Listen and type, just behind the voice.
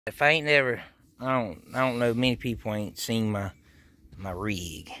If I ain't never, I don't know, many people ain't seen my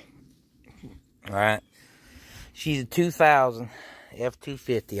rig. All right, she's a 2000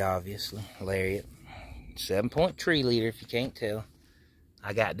 F250, obviously Lariat, 7.3 liter. If you can't tell,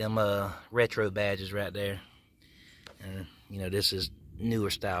 I got them retro badges right there, and you know this is newer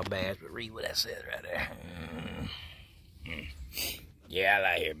style badge. But read what that says right there. Yeah, I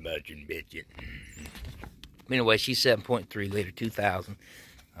like here butchering bitches. Anyway, she's 7.3 liter, 2000.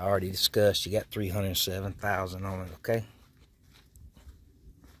 I already discussed. You got 307,000 on it. Okay.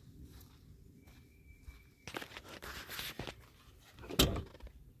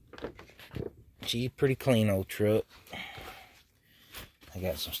 She's a pretty clean old truck. I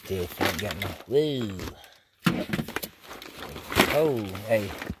got some steel front. Got my woo. Oh, hey,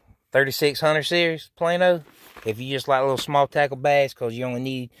 3600 series Plano. If you just like little small tackle bags, cause you only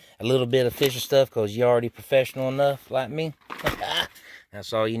need a little bit of fishing stuff, cause you're already professional enough, like me.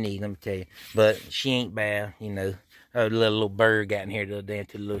 That's all you need. Let me tell you. But she ain't bad, you know. Oh, the little bird got in here the other day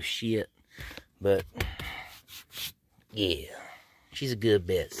into the little shit. But yeah, she's a good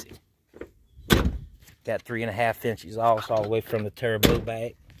Betsy. Got 3.5 inches off all the way from the turbo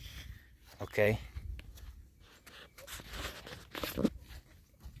back. Okay.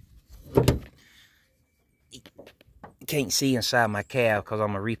 Can't see inside my cab because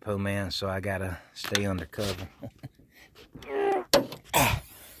I'm a repo man, so I gotta stay undercover.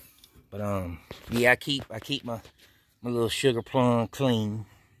 But yeah, I keep my little sugar plum clean.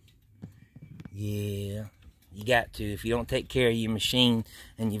 Yeah, you got to. If you don't take care of your machine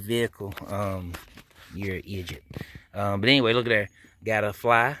and your vehicle, you're an idiot. But anyway, look at there. Got a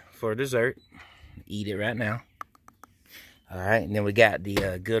fly for dessert. Eat it right now. All right, and then we got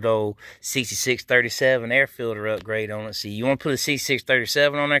the good old 6637 air filter upgrade on it. See, you want to put a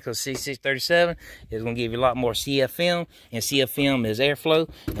 6637 on there because 6637 is going to give you a lot more CFM, and CFM is airflow,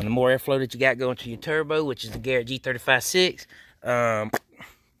 and the more airflow that you got going to your turbo, which is the Garrett G35-6,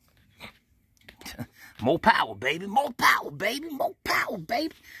 more power, baby, more power, baby, more power,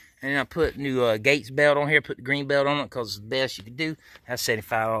 baby. And I put new Gates belt on here, put the green belt on it because it's the best you can do. That's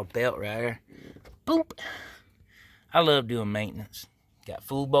 $75 belt right there. Boop. I love doing maintenance. Got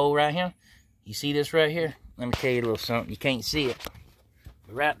food bowl right here. You see this right here? Let me tell you a little something. You can't see it.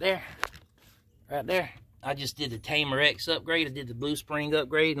 But right there, I just did the Tamer X upgrade. I did the Blue Spring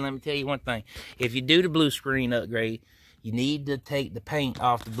upgrade. And let me tell you one thing. If you do the Blue Spring upgrade, you need to take the paint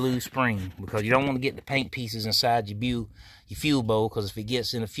off the Blue Spring because you don't want to get the paint pieces inside your fuel bowl, because if it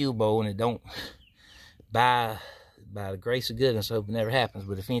gets in the fuel bowl and it don't, by the grace of goodness, I hope it never happens,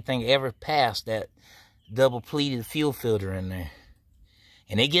 but if anything ever passed that double pleated fuel filter in there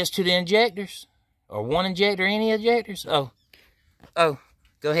and it gets to the injectors, or one injector, any injectors, oh, go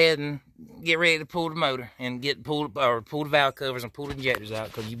ahead and get ready to pull the motor and pull the valve covers and pull the injectors out,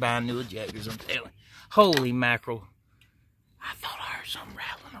 because you're buying new injectors. I'm telling you. Holy mackerel. I thought I heard something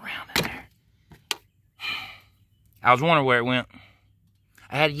rattling around in there. I was wondering where it went.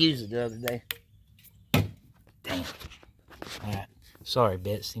 I had to use it the other day. Damn. All right. Sorry,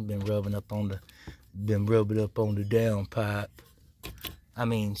 Betsy. Been rubbing up on the downpipe. I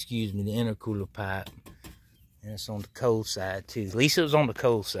mean, excuse me, the intercooler pipe. And it's on the cold side too. At least it was on the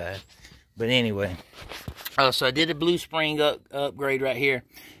cold side. But anyway, so I did a Blue Spring upgrade right here.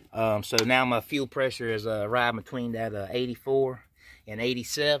 So now my fuel pressure is right between that 84 and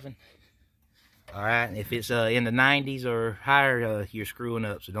 87. All right, and if it's in the 90s or higher, you're screwing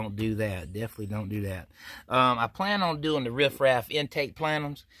up, so don't do that. Definitely don't do that. I plan on doing the Riff Raff intake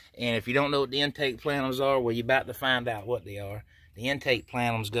plenums, and if you don't know what the intake plenums are, well, you're about to find out what they are. The intake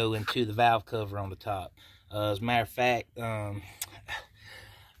plenums go into the valve cover on the top. As a matter of fact, okay.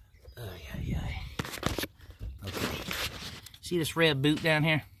 See this red boot down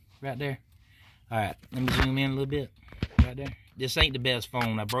here? Right there? All right, let me zoom in a little bit. Right there. This ain't the best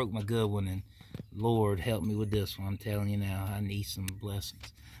phone. I broke my good one, and Lord help me with this one. I'm telling you now, I need some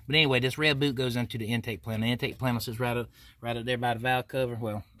blessings. But anyway, this red boot goes into the intake plenum. The intake plenum sits right up there by the valve cover.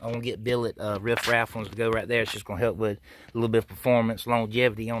 Well, I want to get billet Riff Raff ones to go right there. It's just going to help with a little bit of performance,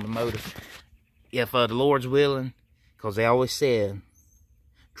 longevity on the motor. If the Lord's willing, because they always said,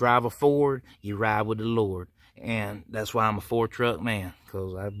 drive a Ford, you ride with the Lord. And that's why I'm a Ford truck man,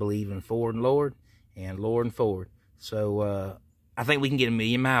 because I believe in Ford and Lord and Ford. So I think we can get 1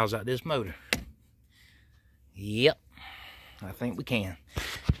 million miles out of this motor. Yep, I think we can.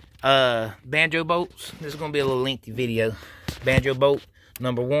 Banjo bolts. This is going to be a little lengthy video. Banjo bolt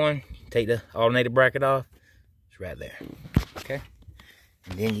number 1. Take the alternator bracket off. It's right there. Okay.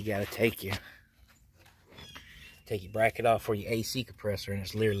 And then you got to take your bracket off for your AC compressor, and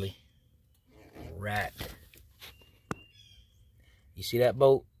it's literally right. You see that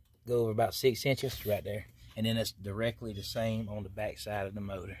bolt? go over about 6 inches right there. And then it's directly the same on the back side of the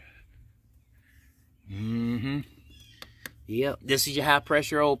motor. Yep, this is your high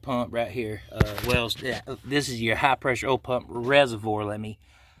pressure oil pump right here. This is your high pressure oil pump reservoir. Let me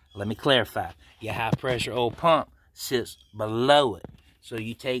clarify. Your high pressure oil pump sits below it. So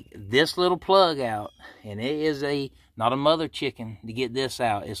you take this little plug out, and it is not a mother chicken to get this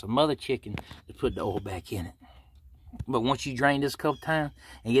out. It's a mother chicken to put the oil back in it. But once you drain this a couple times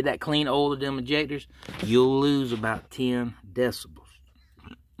and get that clean oil of them injectors, you'll lose about 10 decibels.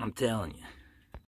 I'm telling you.